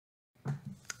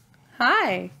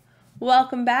Hi,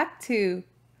 welcome back to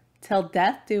Till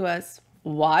Death Do Us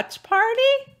Watch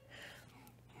Party?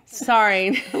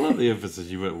 Sorry. I love the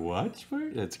emphasis. You went watch party?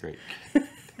 That's great.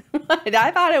 What? I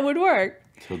thought it would work.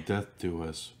 Till Death Do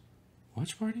Us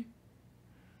Watch Party?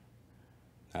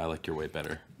 I like your way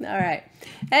better. All right.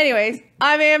 Anyways,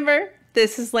 I'm Amber.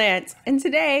 This is Lance. And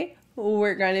today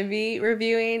we're going to be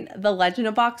reviewing The Legend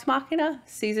of Vox Machina,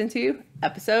 Season 2,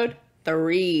 Episode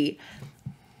 3.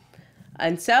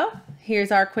 And so,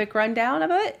 here's our quick rundown of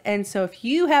it. And so, if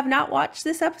you have not watched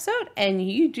this episode and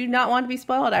you do not want to be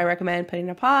spoiled, I recommend putting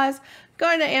a pause,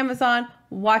 going to Amazon,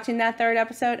 watching that third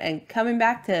episode, and coming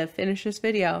back to finish this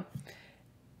video.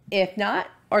 If not,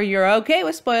 or you're okay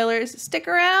with spoilers, stick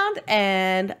around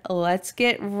and let's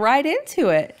get right into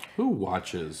it. Who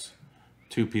watches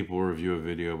two people review a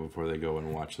video before they go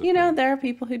and watch the You know, there are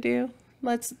people who do.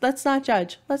 Let's not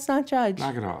judge. Let's not judge.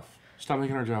 Knock it off. Stop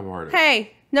making our job harder.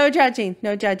 Hey, no judging.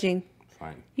 No judging.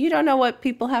 Fine. You don't know what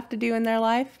people have to do in their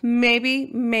life.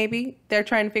 Maybe they're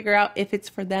trying to figure out if it's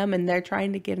for them and they're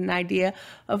trying to get an idea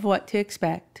of what to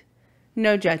expect.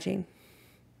 No judging.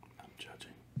 I'm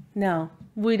judging. No,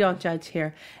 we don't judge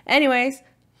here. Anyways,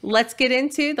 let's get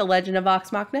into The Legend of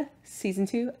Vox Machina, Season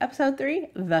 2, Episode 3,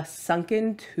 The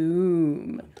Sunken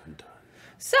Tomb. Dun, dun.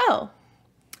 So,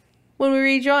 when we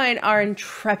rejoin our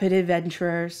intrepid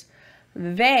adventurers,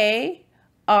 they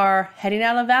are heading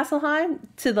out of Vasselheim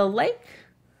to the lake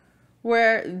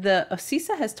where the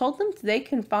Osisa has told them they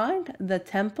can find the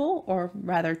temple, or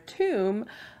rather tomb,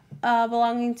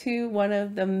 belonging to one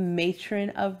of the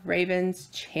matron of Raven's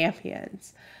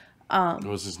champions. What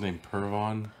was his name?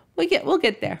 Pervon? We'll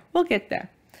get there. We'll get there.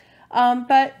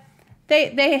 But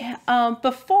they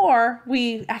before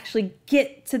we actually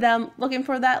get to them looking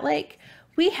for that lake,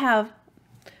 we have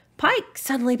Pike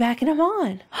suddenly backing him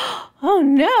on. Oh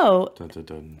no! Dun, dun,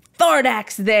 dun.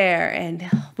 Thordak's there, and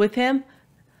with him,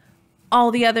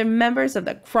 all the other members of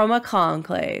the Chroma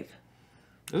Conclave.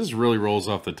 This really rolls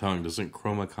off the tongue, doesn't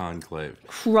Chroma Conclave?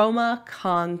 Chroma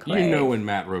Conclave. You know when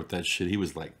Matt wrote that shit, he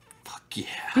was like, fuck yeah.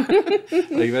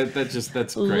 Like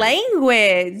that's great.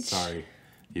 Language. Sorry,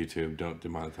 YouTube, don't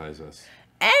demonetize us.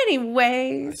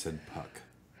 Anyways. I said puck.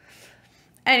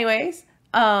 Anyways,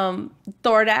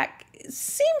 Thordak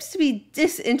seems to be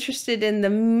disinterested in the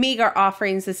meager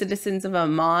offerings the citizens of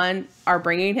Amon are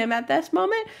bringing him at this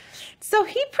moment. So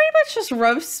he pretty much just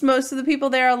roasts most of the people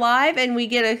there alive, and we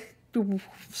get a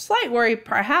slight worry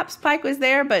perhaps Pike was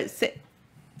there, but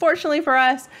fortunately for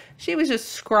us, she was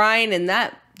just scrying, and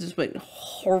that just went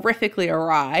horrifically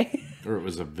awry. Or it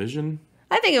was a vision?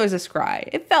 I think it was a scry.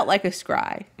 It felt like a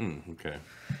scry. Okay.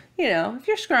 You know, if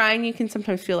you're scrying, you can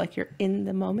sometimes feel like you're in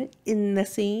the moment, in the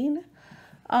scene.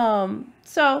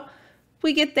 So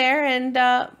we get there and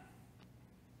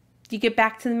you get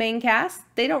back to the main cast.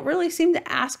 They don't really seem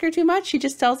to ask her too much. She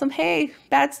just tells them, hey,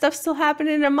 bad stuff's still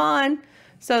happening in Amon.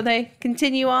 So they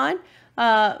continue on.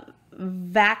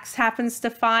 Vax happens to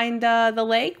find the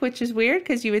lake, which is weird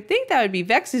because you would think that would be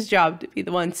Vex's job to be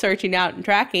the one searching out and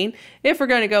tracking. If we're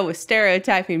going to go with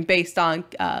stereotyping based on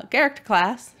character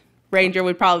class, Ranger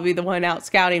would probably be the one out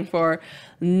scouting for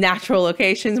natural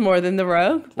locations more than the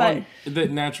rogue. But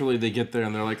naturally they get there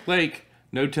and they're like, lake,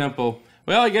 no temple.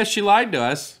 Well, I guess she lied to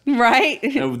us. Right.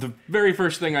 The very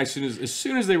first thing as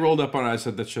soon as they rolled up on it, I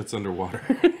said that shit's underwater.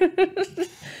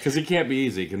 Because it can't be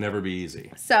easy. It can never be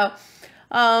easy. So,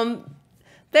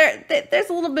 there's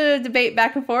a little bit of debate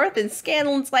back and forth, and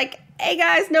Scanlan's like, hey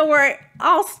guys, no worry,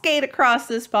 I'll skate across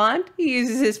this pond. He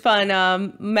uses his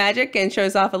fun magic and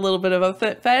shows off a little bit of a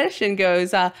foot fetish and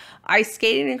goes ice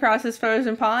skating across this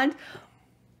frozen pond,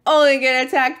 only get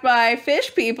attacked by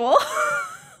fish people.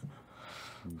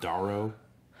 Darrow?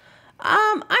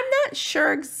 I'm not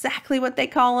sure exactly what they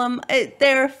call them.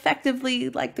 They're effectively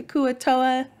like the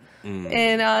Kuatoa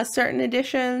in certain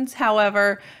editions.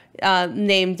 However,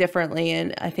 named differently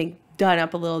and I think done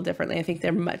up a little differently. I think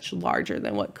they're much larger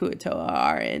than what Kuatoa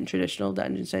are in traditional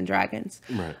Dungeons and Dragons.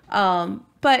 Right.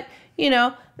 But, you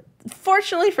know,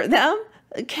 fortunately for them,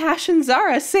 Cash and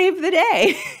Zara saved the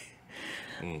day.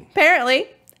 Apparently,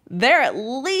 they're at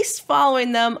least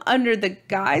following them under the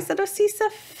guise that Osisa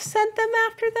sent them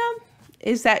after them.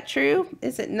 Is that true?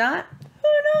 Is it not? Who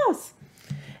knows?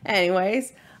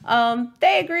 Anyways,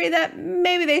 they agree that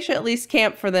maybe they should at least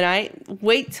camp for the night.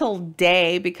 Wait till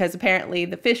day, because apparently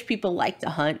the fish people like to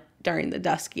hunt during the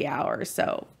dusky hours.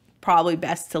 So probably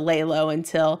best to lay low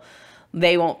until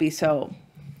they won't be so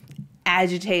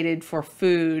agitated for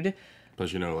food.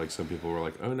 Plus, you know, like some people were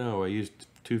like, oh no, I used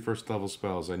 2 first level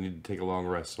spells. I need to take a long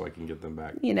rest so I can get them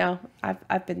back. You know,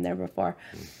 I've been there before.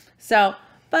 So,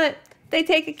 but they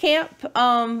take a camp.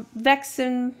 Vex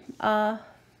and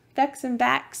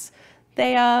Vax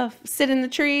They sit in the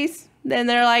trees. Then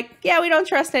they're like, yeah, we don't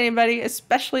trust anybody,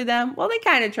 especially them. Well, they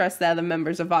kind of trust the other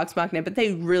members of Vox Machina, but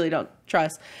they really don't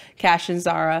trust Cash and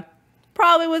Zara.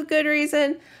 Probably with good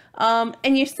reason.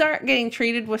 And you start getting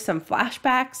treated with some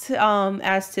flashbacks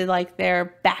as to like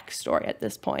their backstory at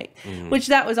this point, which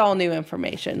that was all new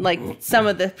information. Like some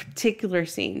of the particular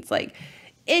scenes, like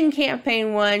in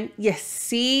campaign 1, you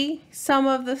see some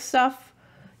of the stuff.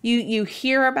 You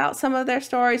hear about some of their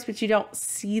stories, but you don't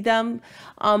see them.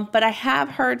 But I have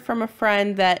heard from a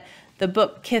friend that the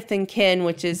book Kith and Kin,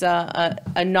 which is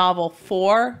a novel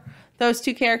for those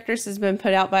two characters, has been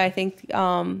put out by, I think,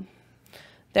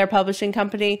 their publishing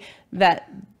company, that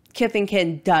Kith and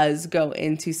Kin does go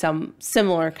into some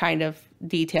similar kind of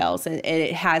details. And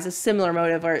it has a similar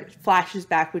motive where it flashes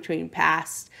back between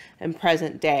past and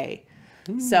present day.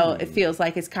 So it feels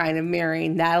like it's kind of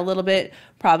mirroring that a little bit,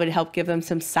 probably to help give them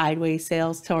some sideways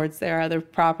sales towards their other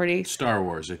property. Star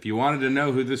Wars. If you wanted to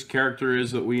know who this character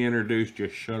is that we introduced, you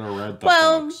should have read the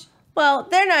books. Well,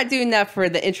 they're not doing that for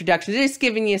the introduction. They're just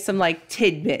giving you some like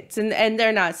tidbits, and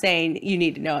they're not saying you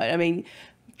need to know it. I mean,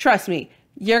 trust me,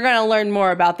 you're going to learn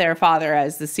more about their father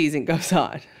as the season goes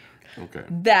on. Okay.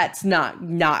 That's not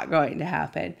going to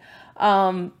happen.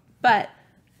 But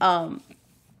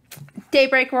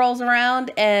daybreak rolls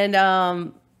around,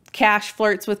 and Cash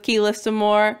flirts with Keyleth some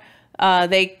more.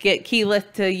 They get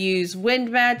Keyleth to use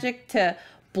wind magic to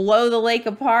blow the lake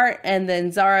apart, and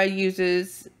then Zara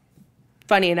uses,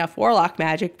 funny enough, warlock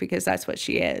magic, because that's what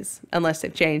she is, unless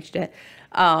they've changed it,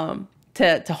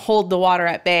 to hold the water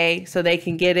at bay so they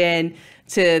can get in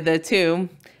to the tomb,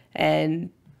 and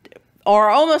are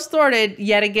almost thwarted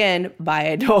yet again by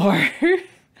a door.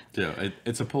 Yeah,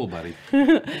 it's a pull, buddy.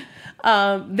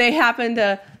 They happen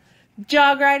to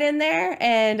jog right in there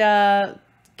and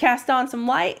cast on some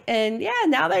light, and yeah,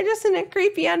 now they're just in a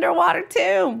creepy underwater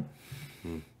tomb.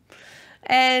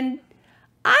 And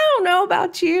I don't know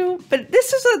about you, but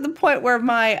this is at the point where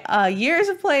my years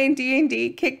of playing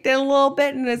D&D kicked in a little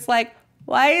bit, and it's like,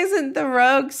 why isn't the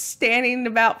rogue standing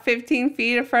about 15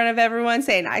 feet in front of everyone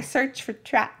saying, I search for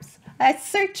traps, I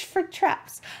search for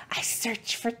traps, I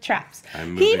search for traps?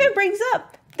 He even brings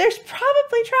up, there's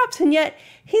probably traps, and yet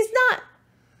he's not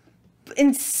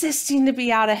insisting to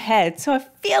be out ahead. So I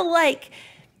feel like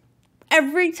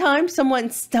every time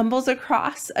someone stumbles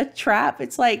across a trap,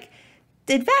 it's like,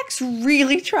 did Vax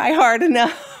really try hard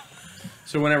enough?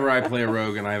 So whenever I play a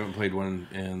rogue, and I haven't played one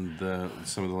in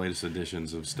some of the latest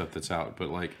editions of stuff that's out, but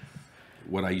like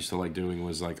what I used to like doing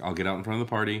was like, I'll get out in front of the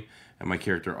party, and my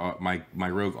character, my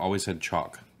rogue always had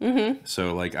chalk.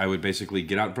 So like I would basically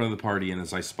get out in front of the party, and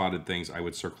as I spotted things, I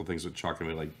would circle things with chalk and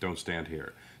be like, don't stand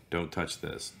here, don't touch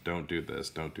this, don't do this,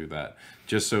 don't do that.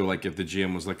 Just so like if the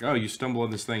GM was like, oh, you stumble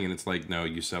on this thing, and it's like, no,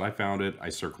 you said I found it, I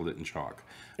circled it in chalk.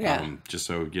 Yeah. Just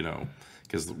so you know.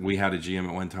 Because we had a GM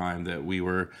at one time that we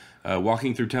were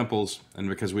walking through temples, and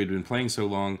because we'd been playing so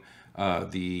long,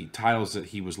 the tiles that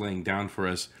he was laying down for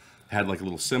us had like a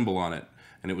little symbol on it,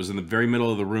 and it was in the very middle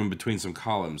of the room between some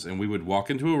columns, and we would walk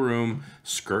into a room,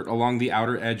 skirt along the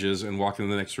outer edges, and walk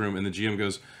into the next room, and the GM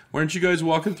goes, why aren't you guys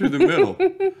walking through the middle?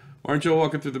 Why aren't you all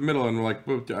walking through the middle? And we're like,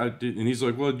 well, and he's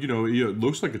like, well, you know, yeah, it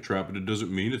looks like a trap, but it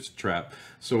doesn't mean it's a trap.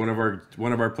 So one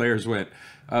of our players went,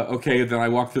 okay, then I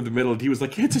walked through the middle, and he was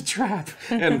like, it's a trap.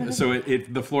 And so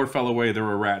the floor fell away. There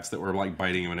were rats that were like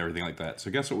biting him and everything like that. So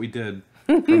guess what we did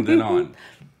from then on?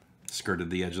 Skirted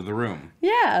the edge of the room.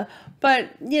 Yeah, but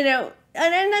you know,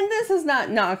 and this is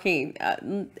not knocking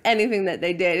anything that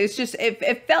they did. It's just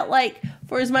it felt like,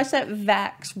 for as much that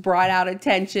Vax brought out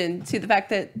attention to the fact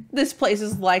that this place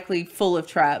is likely full of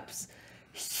traps,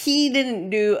 he didn't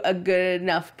do a good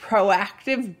enough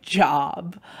proactive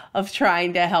job of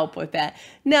trying to help with that.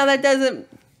 Now that doesn't,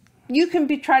 you can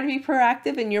try to be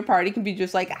proactive, and your party can be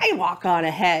just like, I walk on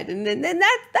ahead, and then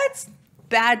that's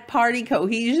bad party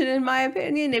cohesion, in my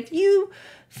opinion. If you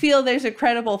feel there's a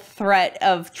credible threat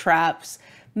of traps,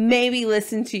 maybe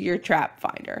listen to your trap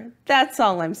finder. That's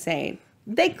all I'm saying.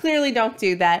 They clearly don't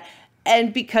do that,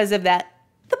 and because of that,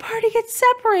 the party gets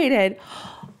separated.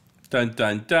 Dun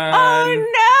dun dun.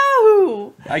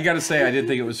 Oh no! I gotta say, I did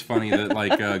think it was funny that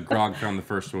like Grog found the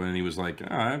first one, and he was like,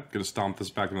 oh, I'm gonna stomp this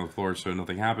back on the floor so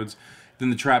nothing happens.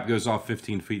 Then the trap goes off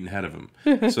 15 feet ahead of him.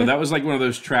 So that was like one of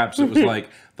those traps that was like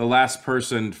the last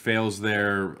person fails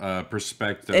their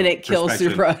perspective. And it kills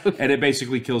the rogue. And it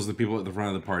basically kills the people at the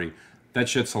front of the party. That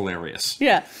shit's hilarious.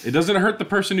 Yeah. It doesn't hurt the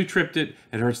person who tripped it.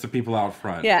 It hurts the people out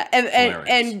front. Yeah.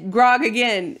 And Grog,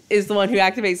 again, is the one who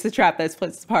activates the trap that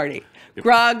splits the party. Yep.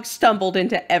 Grog stumbled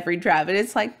into every trap. And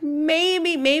it's like,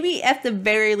 maybe at the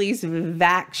very least,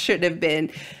 Vax should have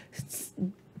been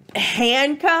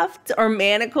handcuffed or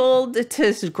manacled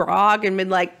to Grog and been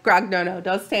like, Grog, no,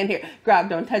 don't stand here. Grog,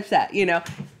 don't touch that, you know.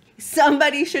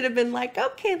 Somebody should have been like,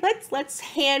 okay, let's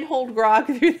handhold Grog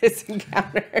through this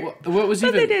encounter. What was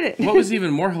they didn't. What was even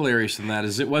more hilarious than that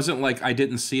is it wasn't like I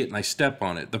didn't see it and I step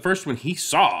on it. The first one he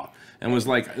saw and was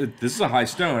like, this is a high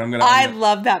stone. I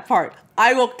love that part.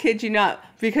 I will kid you not,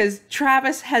 because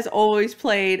Travis has always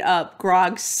played up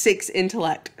Grog's 6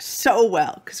 intellect so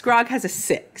well, because Grog has a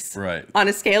 6. Right. On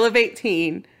a scale of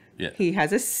 18. Yeah. He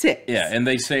has a 6. Yeah, and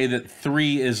they say that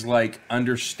 3 is like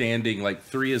understanding, like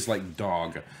 3 is like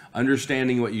dog.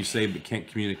 Understanding what you say but can't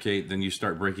communicate, then you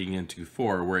start breaking into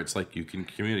 4, where it's like you can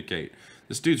communicate.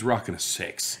 This dude's rocking a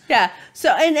 6. Yeah.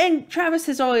 So, and Travis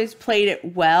has always played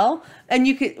it well. And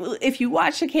you can, if you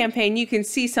watch the campaign, you can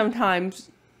see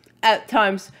at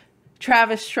times,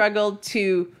 Travis struggled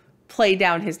to play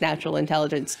down his natural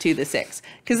intelligence to the 6,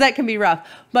 because that can be rough.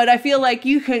 But I feel like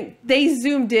they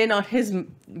zoomed in on his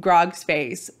Grog's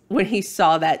face when he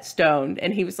saw that stone,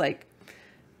 and he was like,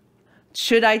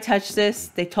 should I touch this?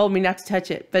 They told me not to touch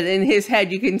it. But in his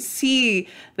head, you can see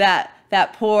that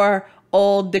poor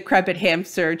old decrepit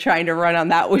hamster trying to run on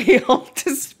that wheel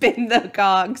to spin the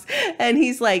cogs. And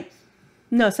he's like,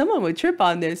 no, someone would trip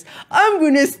on this. I'm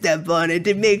going to step on it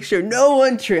to make sure no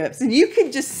one trips. And you can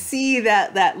just see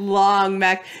that long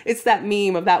it's that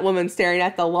meme of that woman staring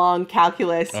at the long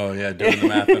calculus. Oh, yeah, doing the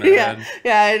math in her head.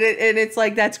 Yeah, and it's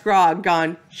like, that's Grog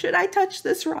gone, should I touch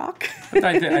this rock? But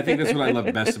I think that's what I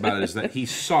love best about it, is that he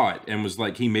saw it and was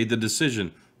like, he made the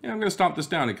decision. Yeah, I'm going to stomp this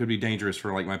down. It could be dangerous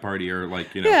for like my party, or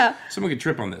like, you know, someone could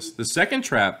trip on this. The second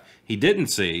trap he didn't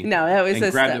see. No, that was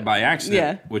and grabbed it by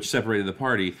accident, which separated the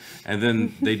party. And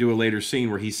then they do a later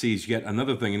scene where he sees yet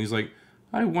another thing, and he's like,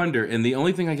 I wonder. And the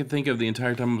only thing I could think of the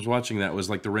entire time I was watching that was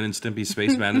like the Ren and Stimpy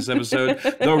Space Madness episode.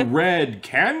 The red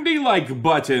candy-like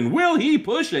button. Will he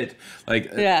push it?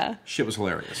 Like, shit was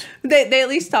hilarious. They at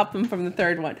least stopped him from the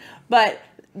third one. But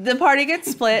the party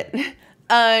gets split.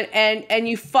 And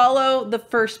you follow the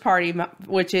first party,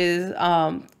 which is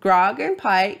Grog and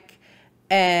Pike,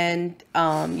 and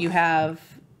you have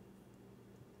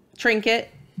Trinket,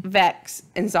 Vex,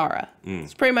 and Zara.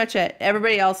 That's pretty much it.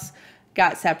 Everybody else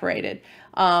got separated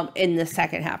in the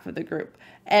second half of the group.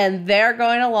 And they're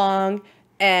going along,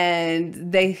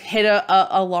 and they hit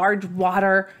a large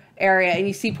water area, and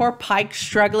you see poor Pike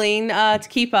struggling to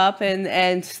keep up,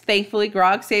 and thankfully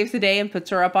Grog saves the day and puts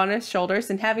her up on his shoulders.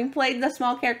 And having played the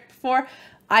small character before,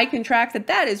 I can track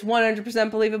that is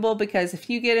 100% believable, because if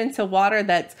you get into water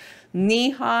that's knee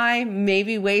high,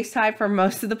 maybe waist high for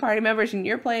most of the party members, and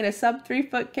you're playing a sub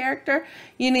 3-foot character,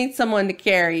 you need someone to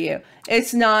carry you.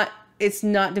 It's not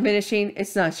diminishing,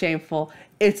 it's not shameful,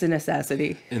 it's a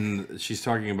necessity. And she's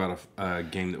talking about a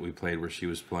game that we played where she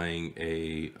was playing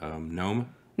a gnome.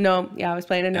 No, yeah, I was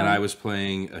playing a gnome. And I was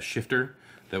playing a shifter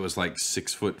that was like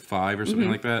 6'5" or something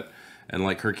like that. And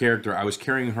like her character, I was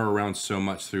carrying her around so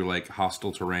much through like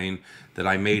hostile terrain that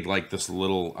I made like this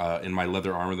little, in my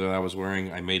leather armor that I was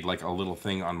wearing, I made like a little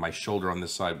thing on my shoulder on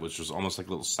this side, which was almost like a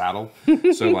little saddle.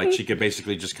 So like she could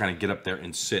basically just kind of get up there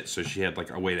and sit. So she had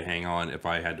like a way to hang on if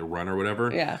I had to run or whatever.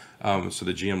 Yeah. So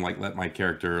the GM like let my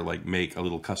character like make a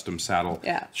little custom saddle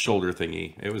shoulder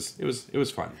thingy. It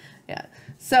was fun. Yeah.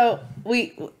 So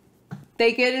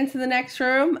they get into the next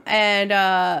room,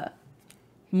 and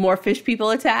more fish people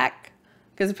attack,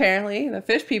 because apparently the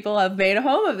fish people have made a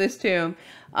home of this tomb.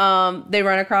 They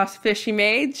run across Fishy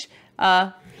Mage,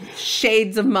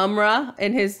 shades of Mumra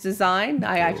in his design.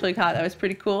 I actually thought that was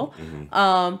pretty cool.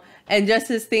 And just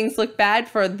as things look bad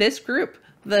for this group,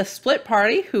 the split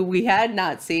party, who we had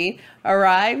not seen,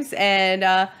 arrives,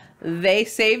 and they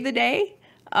save the day.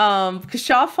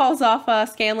 Kashaw falls off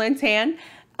Scanlan's hand.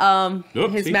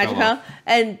 His magic helm,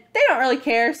 and they don't really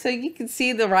care, so you can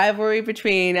see the rivalry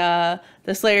between the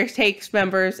Slayer's Takes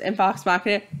members and Vox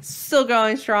Machina still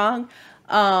going strong.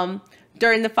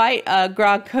 During the fight,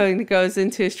 Grog goes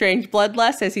into a strange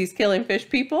bloodlust as he's killing fish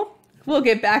people. We'll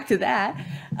get back to that.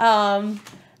 And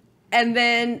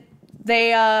then they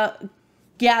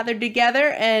gather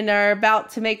together and are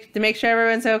about to make sure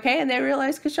everyone's okay, and they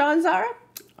realize Kashaw and Zara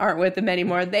aren't with them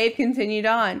anymore. They've continued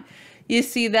on. You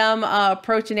see them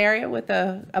approach an area with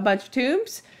a bunch of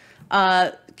tombs.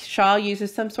 Shaw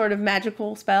uses some sort of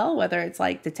magical spell, whether it's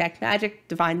like detect magic,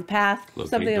 divine the path, locate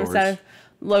something doors. Instead of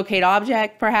locate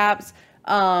object, perhaps.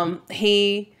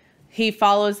 He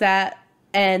follows that,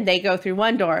 and they go through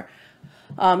one door.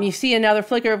 You see another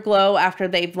flicker of glow after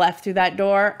they've left through that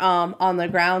door on the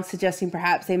ground, suggesting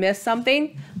perhaps they missed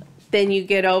something. Then you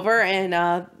get over, and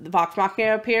the Vox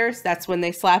Machina appears. That's when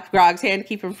they slap Grog's hand to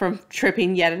keep him from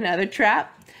tripping yet another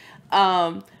trap.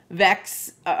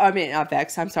 Vex, I mean, not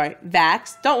Vex, I'm sorry,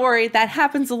 Vax. Don't worry, that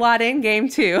happens a lot in game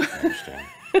too. I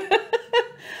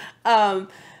understand.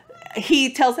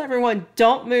 He tells everyone,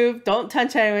 don't move, don't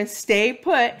touch anyone, stay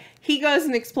put. He goes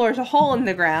and explores a hole in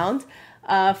the ground,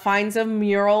 finds a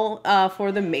mural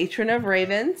for the Matron of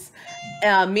Ravens.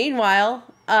 Meanwhile,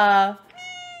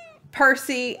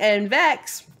 Percy and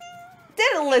Vex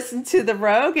didn't listen to the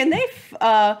rogue, and they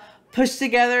pushed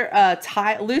together a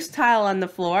loose tile on the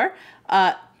floor.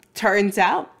 Turns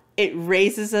out it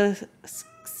raises a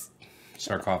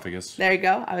sarcophagus. There you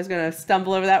go. I was going to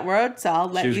stumble over that word, so I'll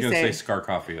let you say. She was going to say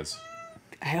sarcophagus.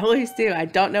 I always do. I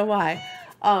don't know why.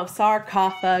 Oh,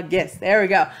 sarcophagus. There we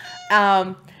go.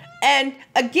 And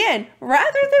again,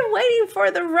 rather than waiting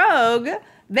for the rogue,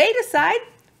 they decide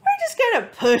we're just going to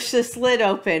push this lid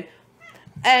open.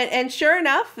 And sure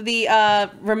enough, the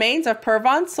remains of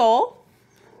Pervon's soul,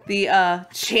 the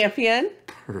champion.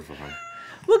 Pervon.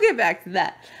 We'll get back to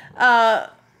that.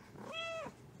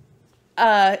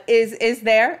 Is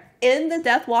there in the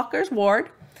Deathwalker's ward.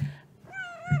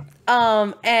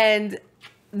 And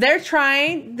they're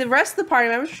trying, the rest of the party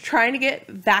members are trying to get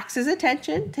Vax's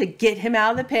attention to get him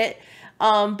out of the pit.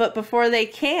 But before they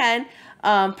can,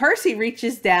 Percy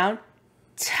reaches down,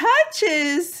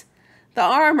 touches the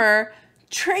armor,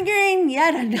 triggering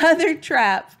yet another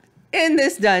trap in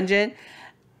this dungeon.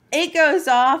 It goes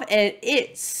off and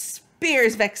it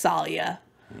spears Vexalia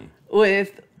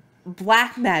with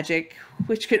black magic,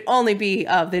 which could only be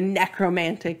of the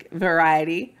necromantic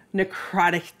variety,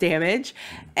 necrotic damage,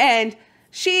 and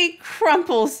she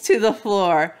crumples to the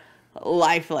floor,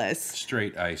 lifeless.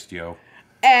 Straight iced, yo.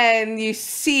 And you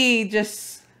see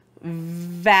just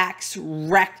Vax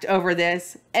wrecked over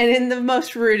this, and in the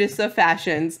most rudest of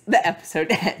fashions, the episode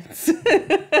ends.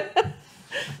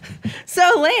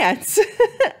 So, Lance.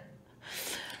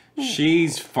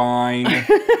 She's fine.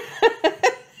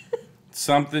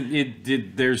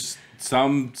 There's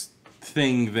some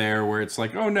thing there where it's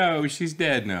like, oh no, she's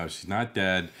dead. No, she's not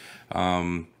dead.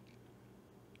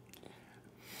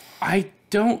 I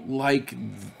don't like,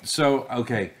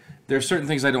 okay, there's certain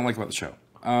things I don't like about the show,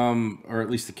 or at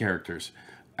least the characters.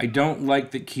 I don't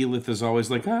like that Keyleth is always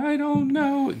like, I don't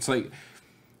know. It's like,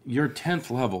 you're 10th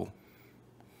level.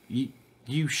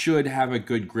 You should have a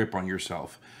good grip on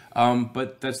yourself.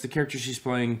 But that's the character she's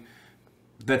playing.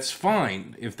 That's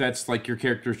fine if that's like your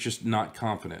character is just not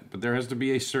confident. But there has to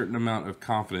be a certain amount of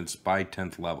confidence by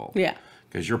 10th level. Yeah.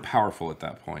 Because you're powerful at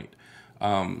that point.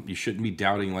 You shouldn't be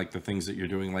doubting like the things that you're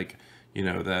doing, like, you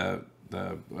know,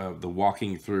 the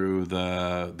walking through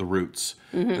the roots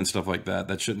and stuff like that.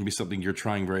 That shouldn't be something you're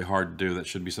trying very hard to do. That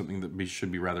should be something that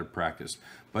should be rather practiced.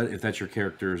 But if that's your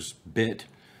character's bit,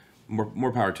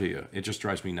 more power to you. It just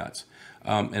drives me nuts.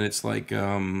 And it's like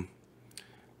the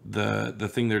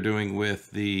thing they're doing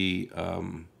with the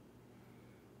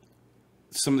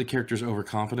some of the characters'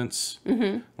 overconfidence.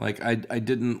 Like I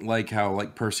didn't like how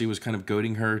like Percy was kind of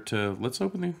goading her to let's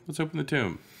open the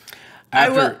tomb.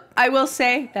 I will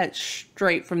say that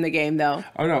straight from the game though.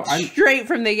 Oh no, straight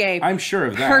from the game. I'm sure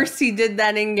of that. Percy did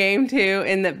that in game too.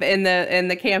 In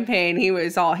the campaign, he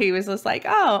was just like,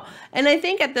 oh. And I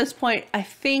think at this point, I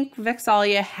think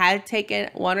Vexalia had taken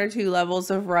 1 or 2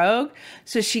 levels of rogue,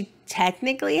 so she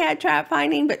technically had trap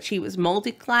finding, but she was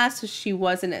multi-class, so she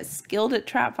wasn't as skilled at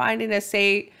trap finding as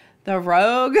say the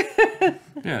rogue.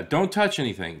 Yeah, don't touch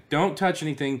anything. Don't touch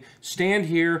anything. Stand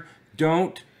here.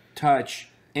 Don't touch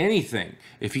anything.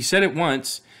 If he said it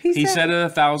once, he said it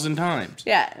 1,000 times.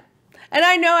 Yeah. And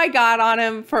I know I got on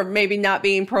him for maybe not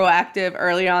being proactive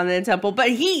early on in the temple, but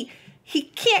he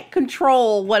can't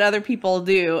control what other people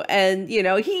do. And, you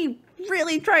know, he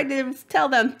really tried to tell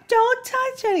them, don't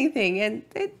touch anything. And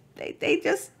they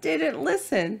just didn't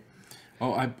listen.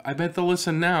 Oh, I bet they'll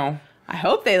listen now. I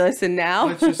hope they listen now.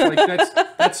 It's just like,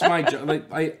 that's my job.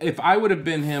 Like, if I would have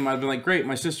been him, I'd be like, great,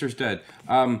 my sister's dead.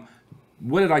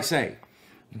 What did I say?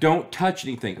 Don't touch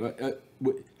anything.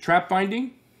 Trap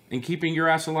binding and keeping your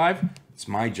ass alive, it's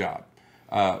my job.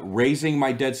 Raising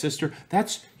my dead sister,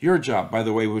 that's your job, by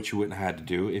the way, which you wouldn't have had to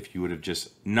do if you would have just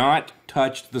not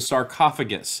touched the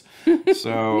sarcophagus.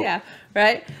 So yeah,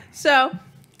 right? So...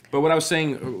 But what I was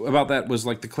saying about that was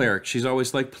like the cleric. She's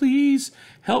always like, please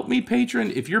help me, patron.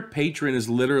 If your patron is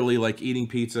literally like eating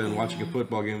pizza and watching a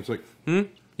football game, it's like, you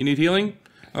need healing?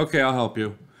 Okay, I'll help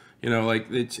you. You know, like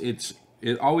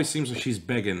it always seems like she's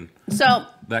begging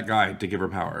that guy to give her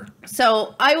power.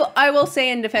 So I will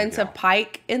say in defense of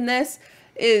Pike in this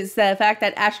is the fact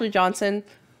that Ashley Johnson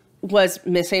was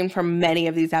missing from many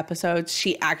of these episodes.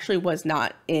 She actually was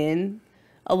not in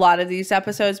a lot of these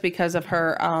episodes because of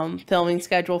her filming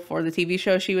schedule for the TV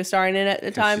show she was starring in at the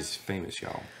time. She's famous,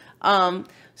 y'all.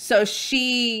 So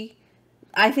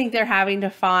I think they're having to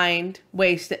find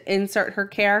ways to insert her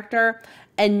character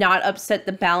and not upset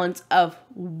the balance of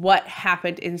what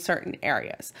happened in certain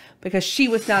areas, because she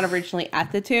was not originally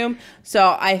at the tomb.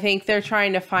 So I think they're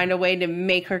trying to find a way to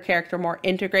make her character more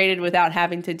integrated without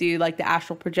having to do like the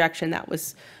astral projection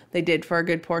they did for a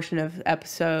good portion of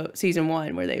season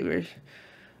 1, where they were,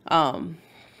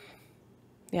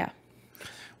 yeah.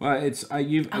 Well, I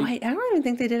don't even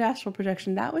think they did astral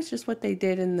projection. That was just what they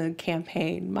did in the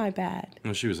campaign. My bad.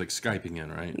 Well, she was like Skyping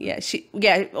in, right? Yeah,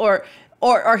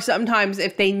 or sometimes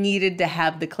if they needed to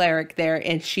have the cleric there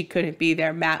and she couldn't be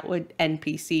there, Matt would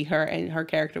NPC her and her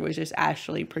character was just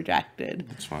astrally projected.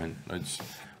 That's fine.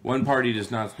 One party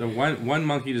does not. One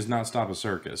monkey does not stop a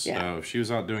circus. Yeah. So if she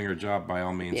was out doing her job, by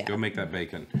all means, go make that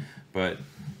bacon. But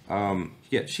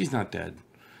yeah, she's not dead.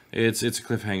 It's a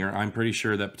cliffhanger. I'm pretty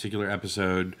sure that particular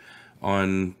episode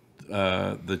on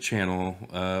the channel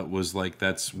was like,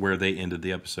 that's where they ended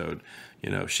the episode.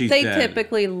 You know, she's dead. They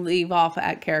typically leave off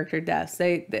at character deaths.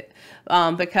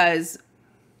 Because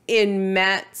in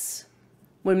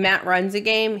when Matt runs a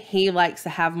game, he likes to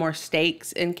have more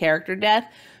stakes in character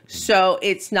death. So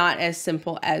it's not as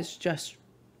simple as just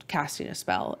casting a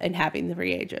spell and having the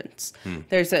reagents.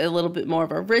 There's a little bit more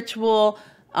of a ritual.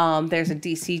 There's a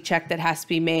DC check that has to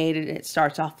be made, and it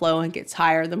starts off low and gets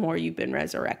higher the more you've been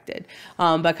resurrected.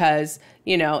 Because,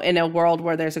 you know, in a world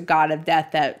where there's a god of death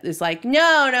that is like,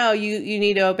 no, you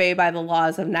need to obey by the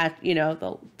laws of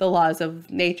the laws of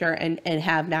nature and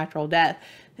have natural death.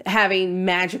 Having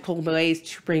magical ways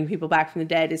to bring people back from the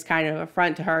dead is kind of an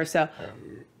affront to her. So,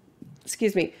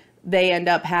 excuse me, they end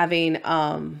up having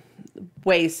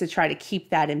ways to try to keep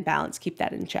that in balance, keep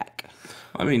that in check.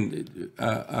 I mean,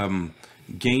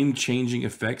 game-changing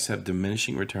effects have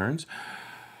diminishing returns?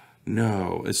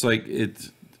 No, it's like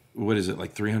what is it,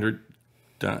 like 300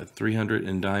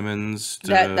 in diamonds?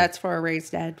 That's for a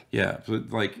raised dead. Yeah,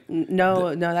 like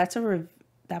no,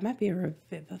 that might be a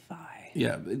revivify.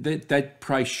 Yeah, that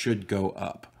price should go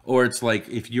up. Or it's like,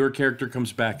 if your character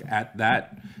comes back at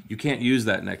that, you can't use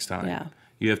that next time. Yeah.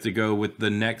 You have to go with the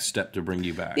next step to bring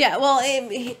you back. Yeah, well,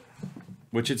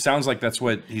 which it sounds like that's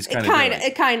what he's kind of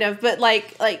doing. Kind of, but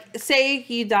like say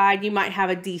you died, you might have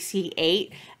a DC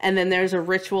 8, and then there's a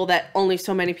ritual that only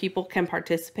so many people can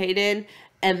participate in,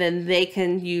 and then they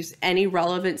can use any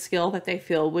relevant skill that they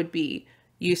feel would be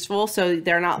useful, so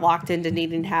they're not locked into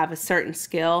needing to have a certain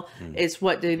skill. It's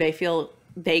what do they feel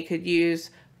they could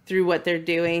use through what they're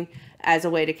doing as a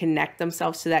way to connect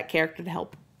themselves to that character to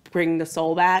help bring the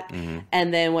soul back.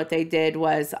 And then what they did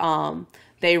was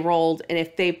they rolled, and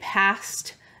if they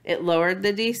passed, it lowered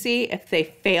the DC. If they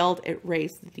failed, it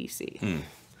raised the DC.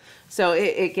 So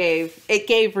it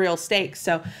gave real stakes.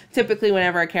 So typically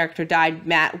whenever a character died,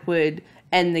 Matt would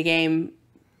end the game,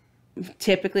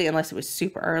 typically, unless it was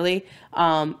super early,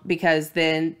 because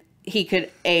then he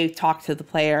could talk to the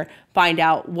player, find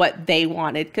out what they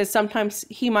wanted, because sometimes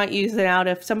he might use it out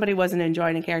if somebody wasn't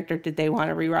enjoying a character. Did they want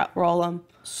to re-roll them?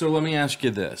 So let me ask you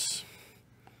this: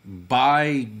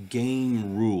 by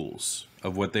game rules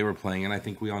of what they were playing, and I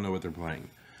think we all know what they're playing,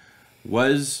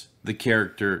 was the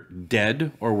character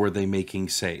dead or were they making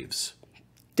saves?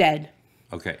 Dead.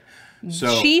 Okay,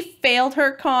 so she failed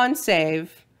her con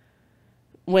save.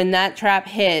 When that trap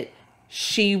hit,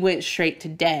 she went straight to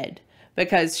dead,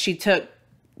 because she took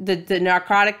the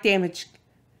necrotic damage,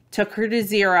 took her to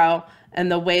 0,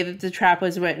 and the way that the trap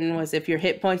was written was if your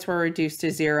hit points were reduced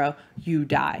to 0, you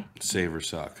die. Save or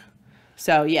suck.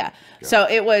 So yeah, so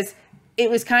it was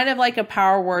kind of like a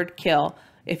power word kill.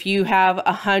 If you have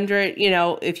 100,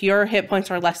 if your hit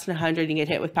points are less than 100, you get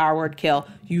hit with power word kill,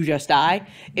 you just die.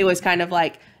 It was kind of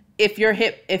like if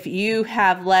you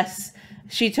have less.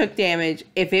 She took damage.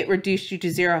 If it reduced you to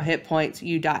 0 hit points,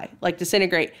 you die. Like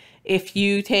disintegrate. If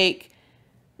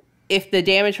the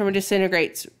damage from a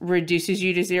disintegrates reduces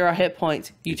you to 0 hit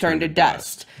points, you turn to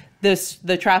dust.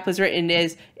 The trap was written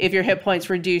is if your hit points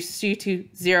reduce you to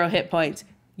 0 hit points,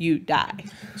 you die.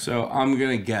 So I'm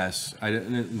gonna guess.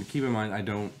 Keep in mind, I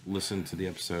don't listen to the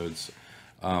episodes.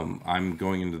 I'm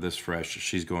going into this fresh.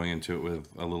 She's going into it with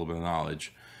a little bit of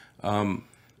knowledge.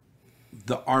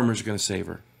 The armor's gonna save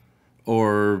her.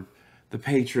 Or the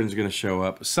patron's going to show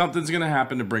up. Something's going to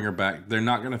happen to bring her back. They're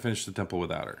not going to finish the temple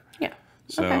without her. Yeah.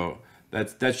 So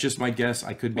that's just my guess.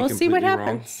 I could be completely wrong.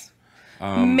 We'll see what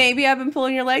happens. Maybe I've been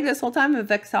pulling your leg this whole time. If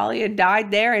Vexalia died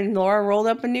there and Laura rolled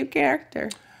up a new character.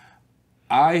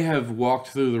 I have walked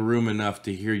through the room enough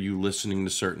to hear you listening to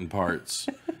certain parts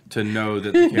to know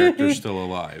that the character's still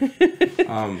alive.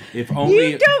 If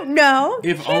only you don't know.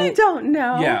 You don't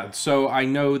know. Yeah, so I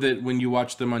know that when you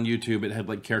watch them on YouTube, it had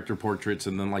like character portraits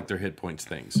and then like their hit points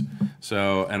things.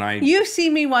 So, and You see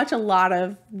me watch a lot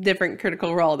of different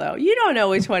Critical Role, though. You don't know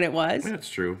which one it was. That's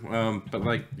true. But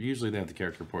like, usually they have the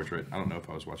character portrait. I don't know if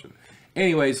I was watching.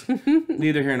 Anyways,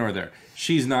 neither here nor there.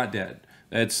 She's not dead.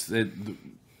 That's it.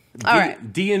 All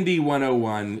right. D&D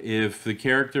 101, if the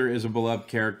character is a beloved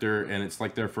character and it's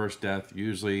like their first death,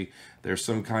 usually there's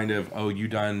some kind of, oh, you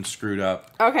done screwed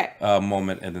up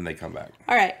moment, and then they come back.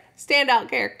 All right. Standout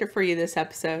character for you this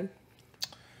episode.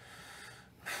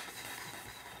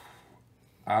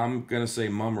 I'm going to say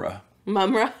Mumra.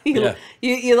 Mumra? Yeah.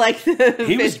 You like the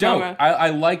He was fish dope. Mumra? I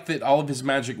like that all of his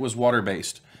magic was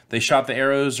water-based. They shot the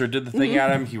arrows or did the thing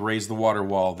at him. He raised the water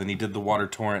wall. Then he did the water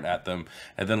torrent at them.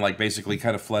 And then, like, basically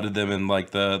kind of flooded them in,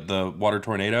 like, the water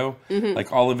tornado.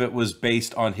 Like, all of it was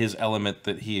based on his element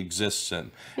that he exists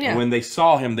in. Yeah. And when they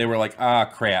saw him, they were like, ah,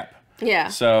 crap. Yeah.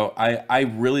 So I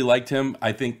really liked him.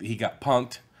 I think he got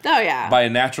punked. Oh, yeah. By a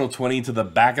natural 20 to the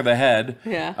back of the head.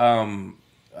 Yeah.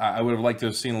 I would have liked to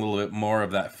have seen a little bit more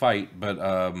of that fight. But,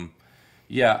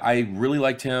 yeah, I really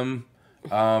liked him.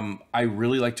 I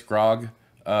really liked Grog.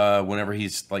 Whenever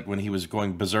when he was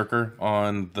going berserker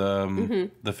on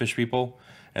the fish people,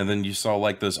 and then you saw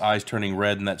like those eyes turning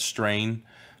red and that strain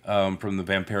from the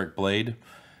vampiric blade.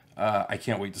 I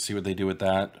can't wait to see what they do with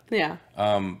that. Yeah.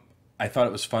 I thought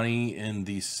it was funny in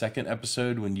the second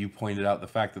episode when you pointed out the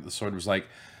fact that the sword was like,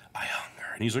 I hunger,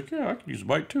 and he's like, yeah, I can use a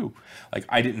bite too. Like,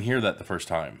 I didn't hear that the first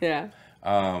time. Yeah.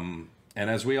 And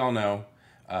as we all know,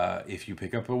 if you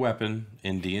pick up a weapon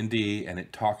in D&D and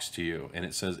it talks to you and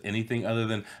it says anything other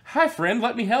than, hi friend,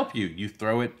 let me help you, you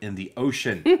throw it in the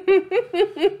ocean.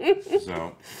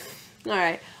 So. All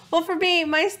right. Well, for me,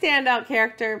 my standout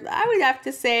character, I would have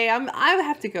to say, I would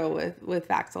have to go with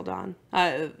Vax'ildan.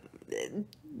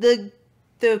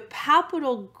 The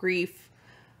palpable grief.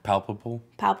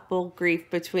 Palpable grief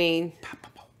between.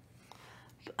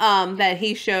 That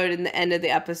he showed in the end of the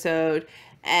episode.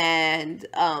 And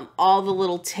all the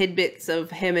little tidbits of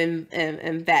him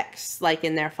and Vex, like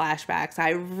in their flashbacks,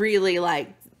 I really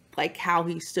like how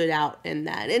he stood out in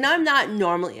that. And I'm not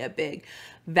normally a big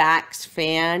Vax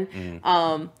fan.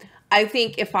 I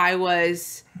think if I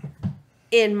was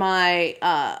in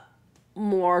my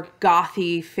more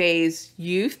gothy phase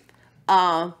youth,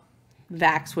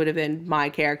 Vax would have been my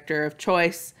character of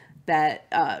choice. That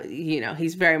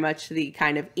he's very much the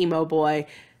kind of emo boy.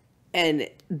 And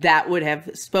that would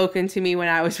have spoken to me when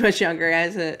I was much younger.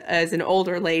 As an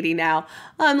older lady now,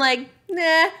 I'm like,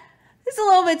 nah, it's a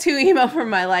little bit too emo for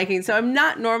my liking. So I'm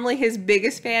not normally his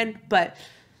biggest fan, but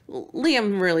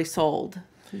Liam really sold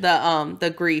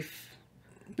the grief.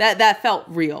 That felt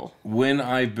real. When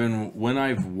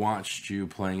I've watched you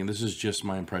playing, and this is just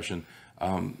my impression,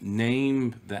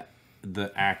 name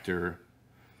the actor.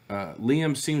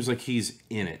 Liam seems like he's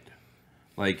in it.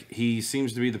 Like, he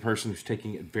seems to be the person who's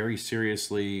taking it very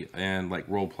seriously and, like,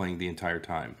 role-playing the entire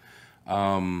time.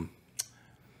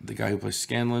 The guy who plays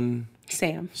Scanlan.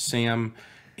 Sam.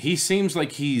 He seems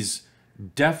like he's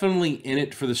definitely in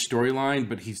it for the storyline,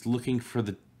 but he's looking for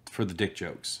the dick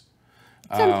jokes.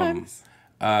 Sometimes.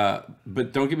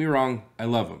 But don't get me wrong, I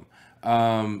love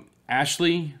him.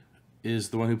 Ashley is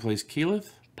the one who plays Keyleth?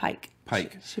 Pike.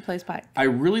 She plays Pike. I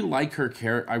really like her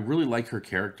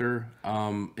character.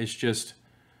 It's just...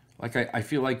 Like, I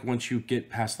feel like once you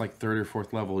get past, like, 3rd or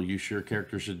 4th level, your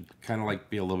character should kind of, like,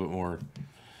 be a little bit more...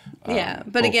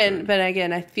 but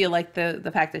again, I feel like the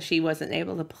fact that she wasn't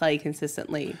able to play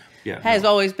consistently has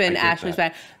always been Ashley's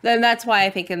bad. Then that's why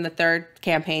I think in the 3rd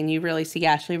campaign, you really see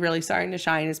Ashley really starting to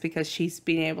shine, is because she's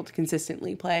being able to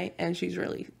consistently play, and she's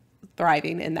really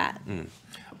thriving in that.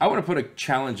 I want to put a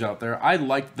challenge out there. I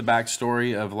liked the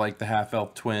backstory of, like, the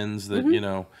half-elf twins that,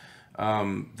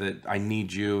 that I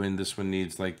need you, and this one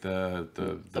needs like the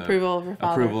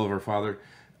approval of her father.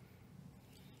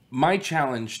 My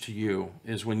challenge to you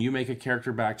is when you make a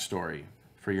character backstory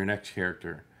for your next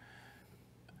character,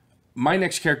 my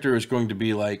next character is going to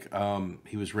be like,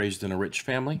 he was raised in a rich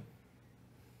family.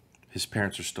 His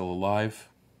parents are still alive.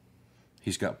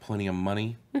 He's got plenty of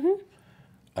money.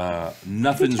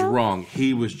 Nothing's wrong.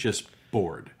 He was just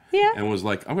bored. Yeah. And was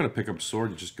like, I'm going to pick up a sword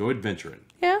and just go adventuring.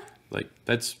 Yeah. Like,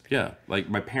 that's, like,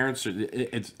 my parents,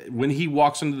 it's when he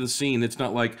walks into the scene, it's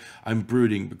not like, I'm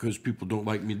brooding because people don't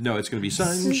like me. No, it's going to be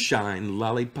sunshine,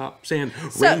 lollipops, and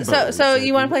rainbows. So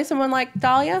you want to play someone like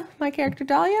Dahlia, my character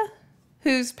Dahlia,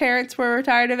 whose parents were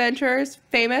retired adventurers,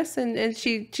 famous, and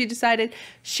she decided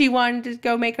she wanted to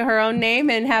go make her own name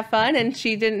and have fun, and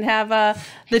she didn't have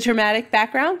the traumatic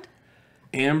background?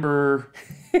 Amber,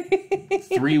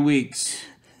 3 weeks...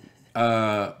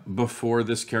 before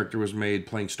this character was made,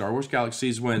 playing Star Wars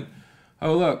Galaxies, went,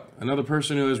 oh look, another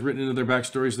person who has written into their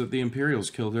backstories that the Imperials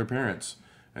killed their parents,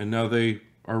 and now they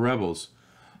are rebels.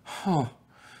 Huh.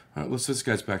 What's this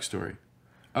guy's backstory?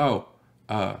 Oh,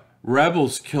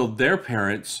 rebels killed their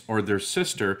parents or their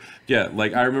sister. Yeah,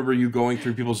 like I remember you going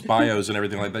through people's bios and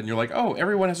everything like that, and you're like, oh,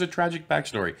 everyone has a tragic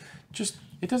backstory. Just,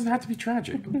 it doesn't have to be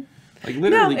tragic. Like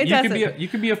literally, No, you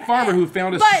could be a farmer who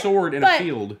found a sword in a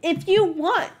field. If you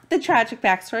want the tragic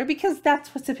backstory, because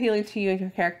that's what's appealing to you and your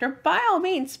character, by all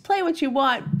means, play what you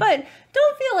want. But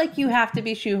don't feel like you have to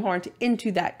be shoehorned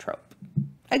into that trope.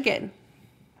 Again.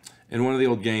 In one of the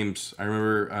old games, I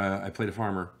remember I played a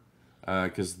farmer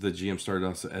because the GM started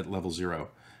us at level 0.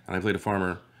 And I played a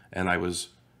farmer, and I was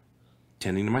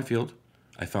tending to my field.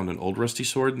 I found an old rusty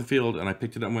sword in the field, and I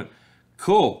picked it up and went,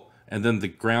 cool. And then the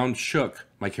ground shook.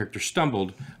 My character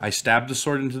stumbled. I stabbed the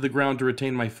sword into the ground to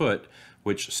retain my foot,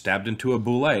 which stabbed into a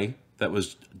boulet that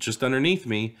was just underneath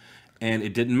me, and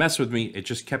it didn't mess with me. It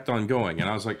just kept on going. And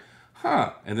I was like,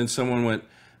 huh. And then someone went,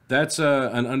 that's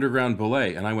an underground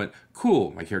boulet. And I went,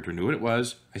 cool. My character knew what it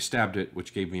was. I stabbed it,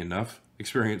 which gave me enough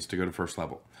experience to go to first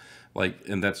level. Like,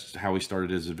 and that's how we started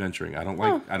his adventuring. I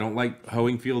don't like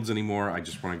hoeing fields anymore. I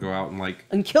just want to go out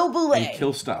and kill boulet. And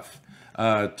kill stuff.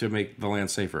 To make the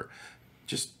land safer.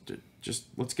 Just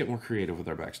let's get more creative with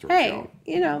our backstory. Hey,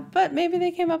 but maybe they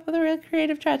came up with a real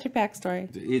creative tragic backstory.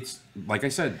 It's like I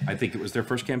said, I think it was their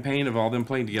first campaign of all them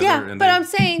playing together. Yeah, but I'm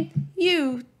saying,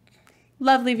 you,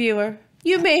 lovely viewer,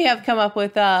 you may have come up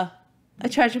with a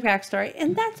tragic backstory,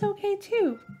 and that's okay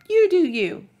too. You do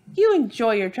you. You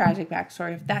enjoy your tragic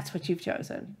backstory if that's what you've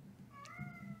chosen.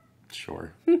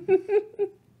 Sure.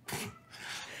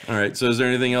 All right, so is there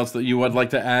anything else that you would like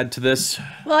to add to this?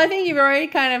 Well, I think you've already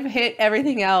kind of hit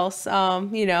everything else.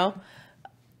 Standout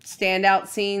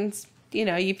scenes,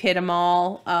 you've hit them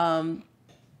all.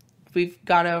 We've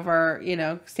gone over,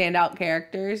 standout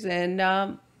characters,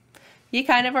 and you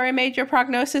kind of already made your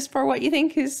prognosis for what you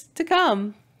think is to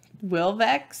come. Will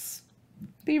Vex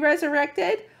be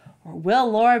resurrected, or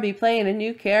will Laura be playing a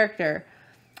new character?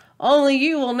 Only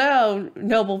you will know,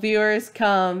 noble viewers,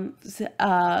 come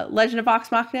Legend of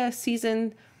Vox Machina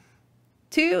Season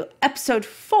 2, Episode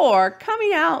 4,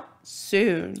 coming out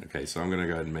soon. Okay, so I'm going to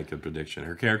go ahead and make a prediction.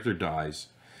 Her character dies,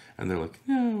 and they're like,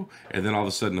 no. And then all of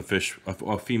a sudden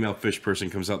a female fish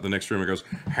person comes out the next room and goes,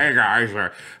 hey guys,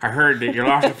 I heard that you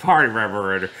lost a party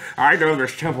member, and I know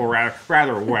this temple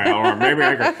rather well, or maybe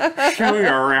I could show you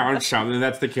around something.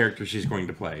 That's the character she's going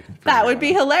to play. That would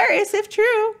be hilarious if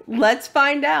true. Let's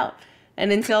find out.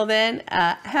 And until then,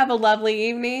 have a lovely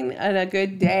evening and a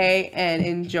good day, and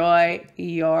enjoy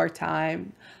your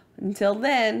time. Until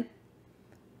then,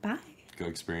 bye. Go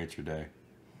experience your day.